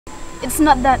It's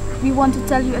not that we want to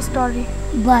tell you a story.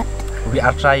 But We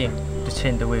are trying to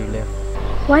change the way we live.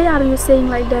 Why are you saying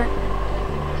like that?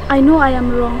 I know I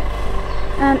am wrong.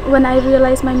 And when I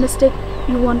realize my mistake,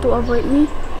 you want to avoid me?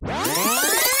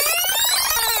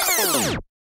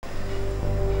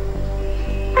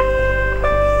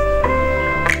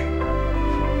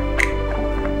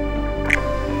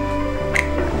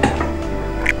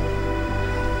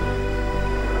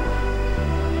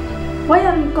 Why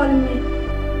are you calling me?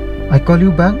 I call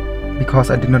you back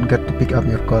because I did not get to pick up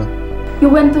your call. You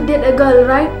went to date a girl,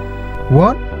 right?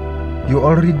 What? You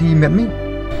already met me?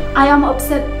 I am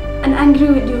upset and angry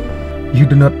with you. You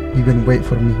do not even wait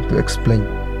for me to explain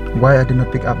why I did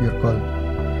not pick up your call.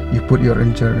 You put your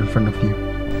anger in front of you.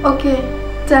 Okay,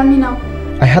 tell me now.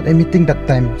 I had a meeting that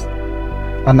time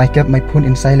and I kept my phone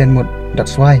in silent mode.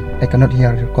 That's why I cannot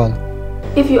hear your call.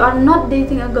 If you are not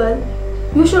dating a girl,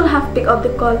 you should have picked up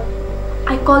the call.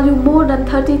 I call you more than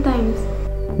 30 times.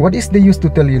 What is the use to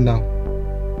tell you now?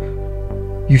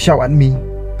 You shout at me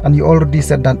and you already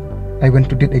said that I went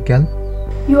to date a girl.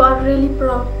 You are really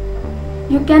proud.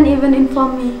 You can't even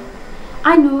inform me.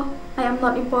 I know I am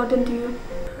not important to you.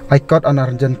 I got an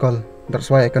urgent call. That's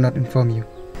why I cannot inform you.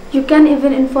 You can't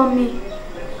even inform me.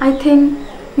 I think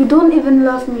you don't even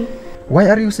love me. Why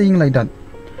are you saying like that?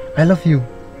 I love you.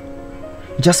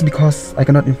 Just because I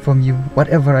cannot inform you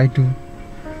whatever I do,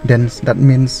 then that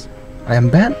means I am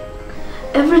bad?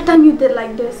 Every time you did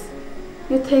like this,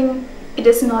 you think it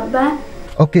is not bad?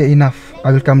 Okay, enough.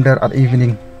 I will come there at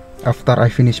evening after I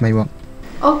finish my work.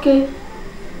 Okay.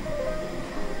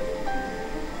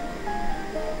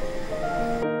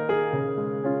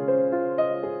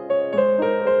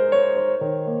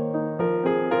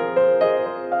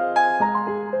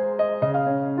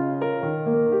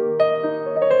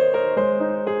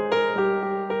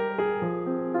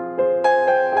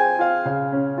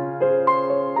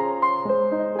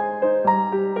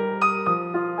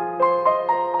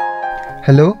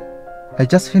 Hello? I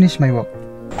just finished my work.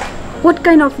 What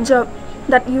kind of job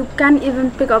that you can't even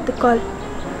pick up the call?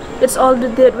 It's all to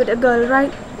date with a girl,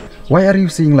 right? Why are you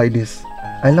saying like this?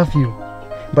 I love you.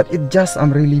 But it just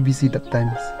I'm really busy that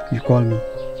times you call me.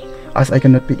 As I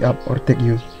cannot pick up or take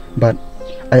you. But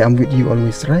I am with you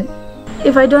always, right?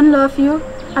 If I don't love you,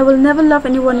 I will never love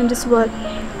anyone in this world.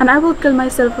 And I will kill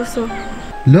myself also.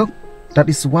 Look, that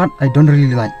is what I don't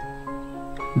really like.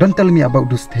 Don't tell me about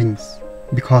those things.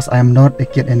 Because I am not a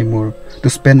kid anymore to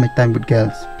spend my time with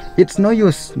girls. It's no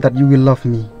use that you will love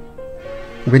me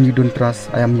when you don't trust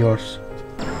I am yours.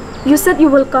 You said you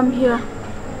will come here,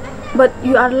 but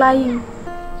you are lying.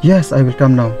 Yes, I will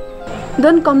come now.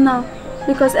 Don't come now,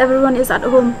 because everyone is at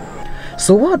home.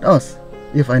 So what else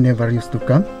if I never used to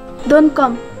come? Don't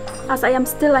come, as I am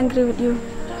still angry with you,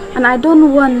 and I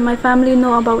don't want my family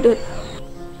know about it.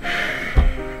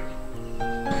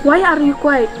 Why are you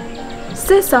quiet?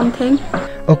 Say something.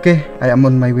 Okay, I am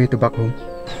on my way to back home.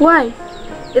 Why?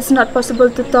 It's not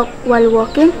possible to talk while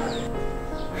walking.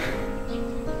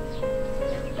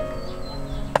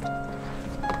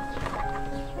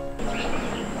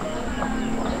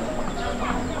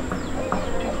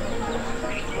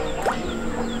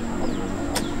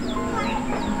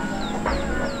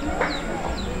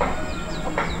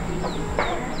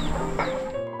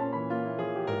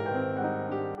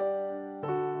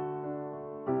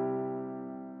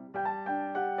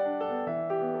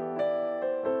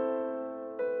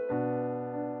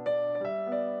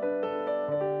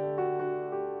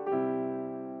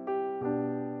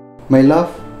 My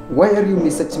love, why are you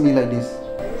messaging me like this?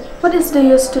 What is the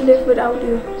use to live without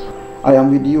you? I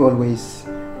am with you always.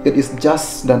 It is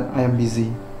just that I am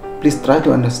busy. Please try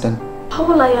to understand. How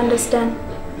will I understand?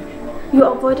 You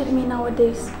avoided me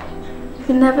nowadays.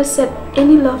 You never said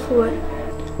any love word.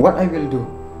 What I will do?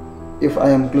 If I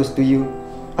am close to you,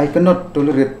 I cannot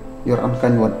tolerate your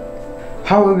unkind word.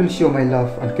 How I will show my love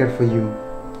and care for you?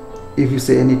 If you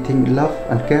say anything love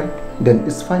and care, then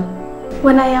it's fine.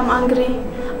 When I am angry,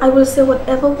 I will say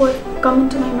whatever word come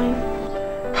into my mind.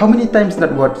 How many times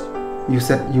that word you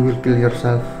said you will kill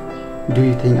yourself? Do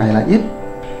you think I like it?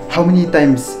 How many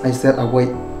times I said avoid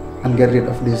and get rid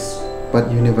of this, but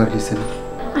you never listen?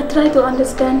 I try to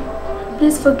understand.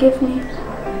 Please forgive me.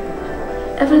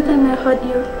 Every time I hurt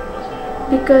you,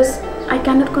 because I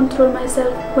cannot control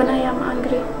myself when I am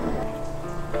angry.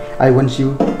 I want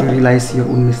you to realize your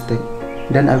own mistake.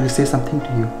 Then I will say something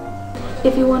to you.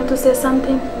 If you want to say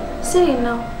something, say it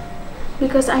now.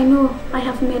 Because I know I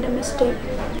have made a mistake.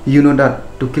 You know that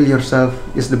to kill yourself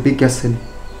is the biggest sin.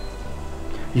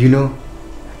 You know,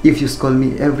 if you scold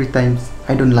me every time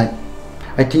I don't like.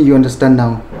 I think you understand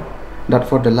now that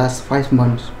for the last 5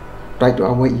 months, try to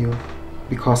avoid you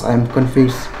because I am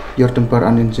confused your temper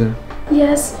and injured.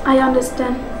 Yes, I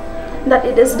understand that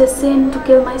it is the sin to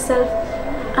kill myself,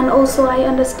 and also I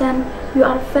understand you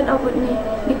are fed up with me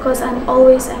because I'm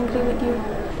always angry with you.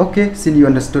 Okay, since you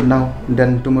understood now,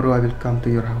 then tomorrow I will come to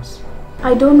your house.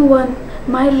 I don't want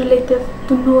my relative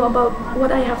to know about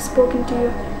what I have spoken to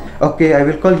you. Okay, I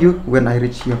will call you when I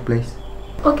reach your place.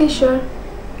 Okay, sure.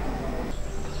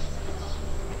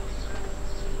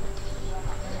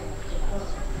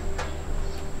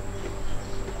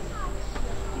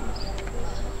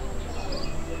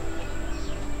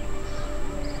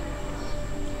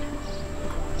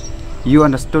 You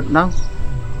understood now?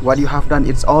 What you have done,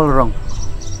 it's all wrong.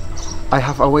 I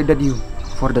have avoided you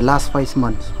for the last 5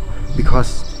 months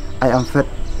because I am fed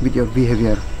with your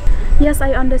behavior. Yes,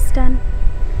 I understand.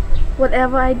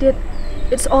 Whatever I did,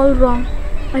 it's all wrong.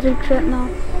 I regret now.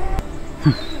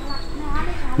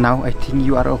 Now I think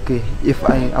you are okay if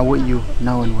I avoid you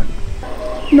now and when.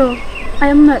 No, I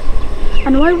am not.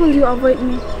 And why will you avoid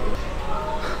me?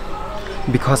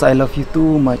 Because I love you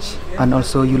too much, and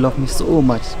also you love me so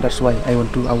much. That's why I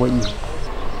want to avoid you.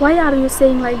 Why are you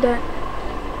saying like that?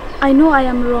 I know I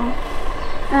am wrong.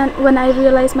 And when I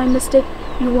realize my mistake,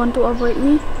 you want to avoid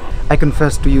me? I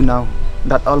confess to you now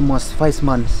that almost 5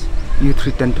 months you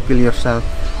threatened to kill yourself.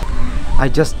 I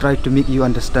just tried to make you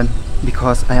understand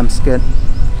because I am scared.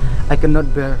 I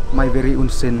cannot bear my very own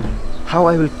sin. How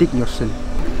I will take your sin?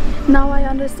 Now I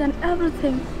understand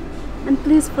everything. And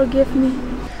please forgive me.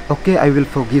 Okay, I will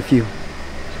forgive you.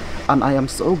 And I am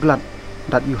so glad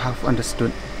that you have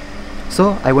understood.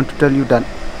 So I want to tell you that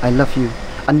I love you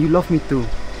and you love me too.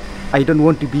 I don't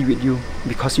want to be with you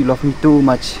because you love me too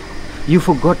much. You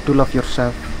forgot to love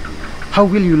yourself. How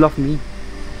will you love me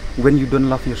when you don't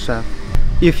love yourself?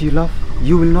 If you love,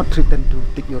 you will not threaten to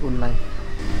take your own life.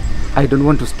 I don't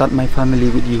want to start my family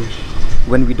with you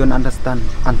when we don't understand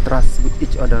and trust with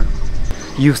each other.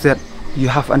 You said you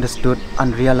have understood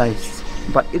and realized,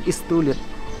 but it is too late,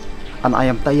 and I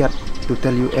am tired to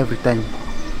tell you every time.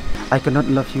 I cannot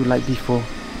love you like before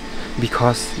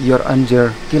because your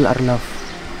anger kill our love.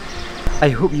 I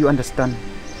hope you understand,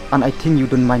 and I think you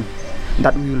don't mind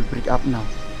that we will break up now,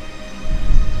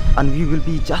 and we will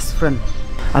be just friends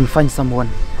and find someone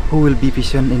who will be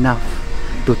patient enough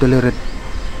to tolerate.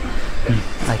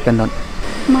 I cannot.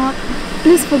 Mark,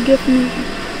 please forgive me.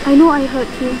 I know I hurt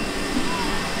you.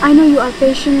 I know you are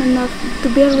patient enough to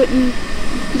bear with me,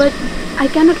 but I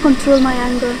cannot control my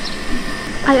anger.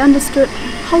 I understood.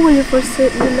 How will you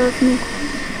forsake you love me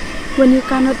when you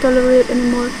cannot tolerate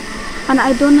anymore, and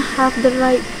I don't have the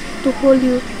right to hold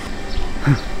you?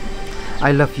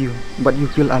 I love you, but you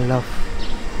kill our love.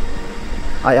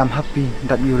 I am happy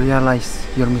that you realize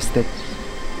your mistake.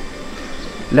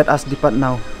 Let us depart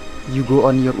now. You go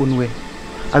on your own way.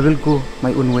 I will go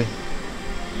my own way.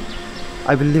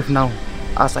 I will leave now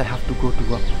as I have to go to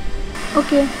work.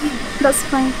 Okay, that's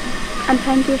fine. And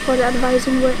thank you for the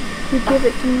advising word you gave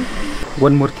it to me.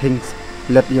 One more thing,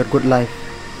 let your good life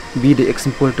be the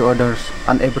example to others,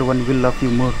 and everyone will love you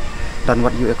more than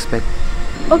what you expect.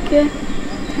 Okay,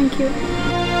 thank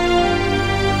you.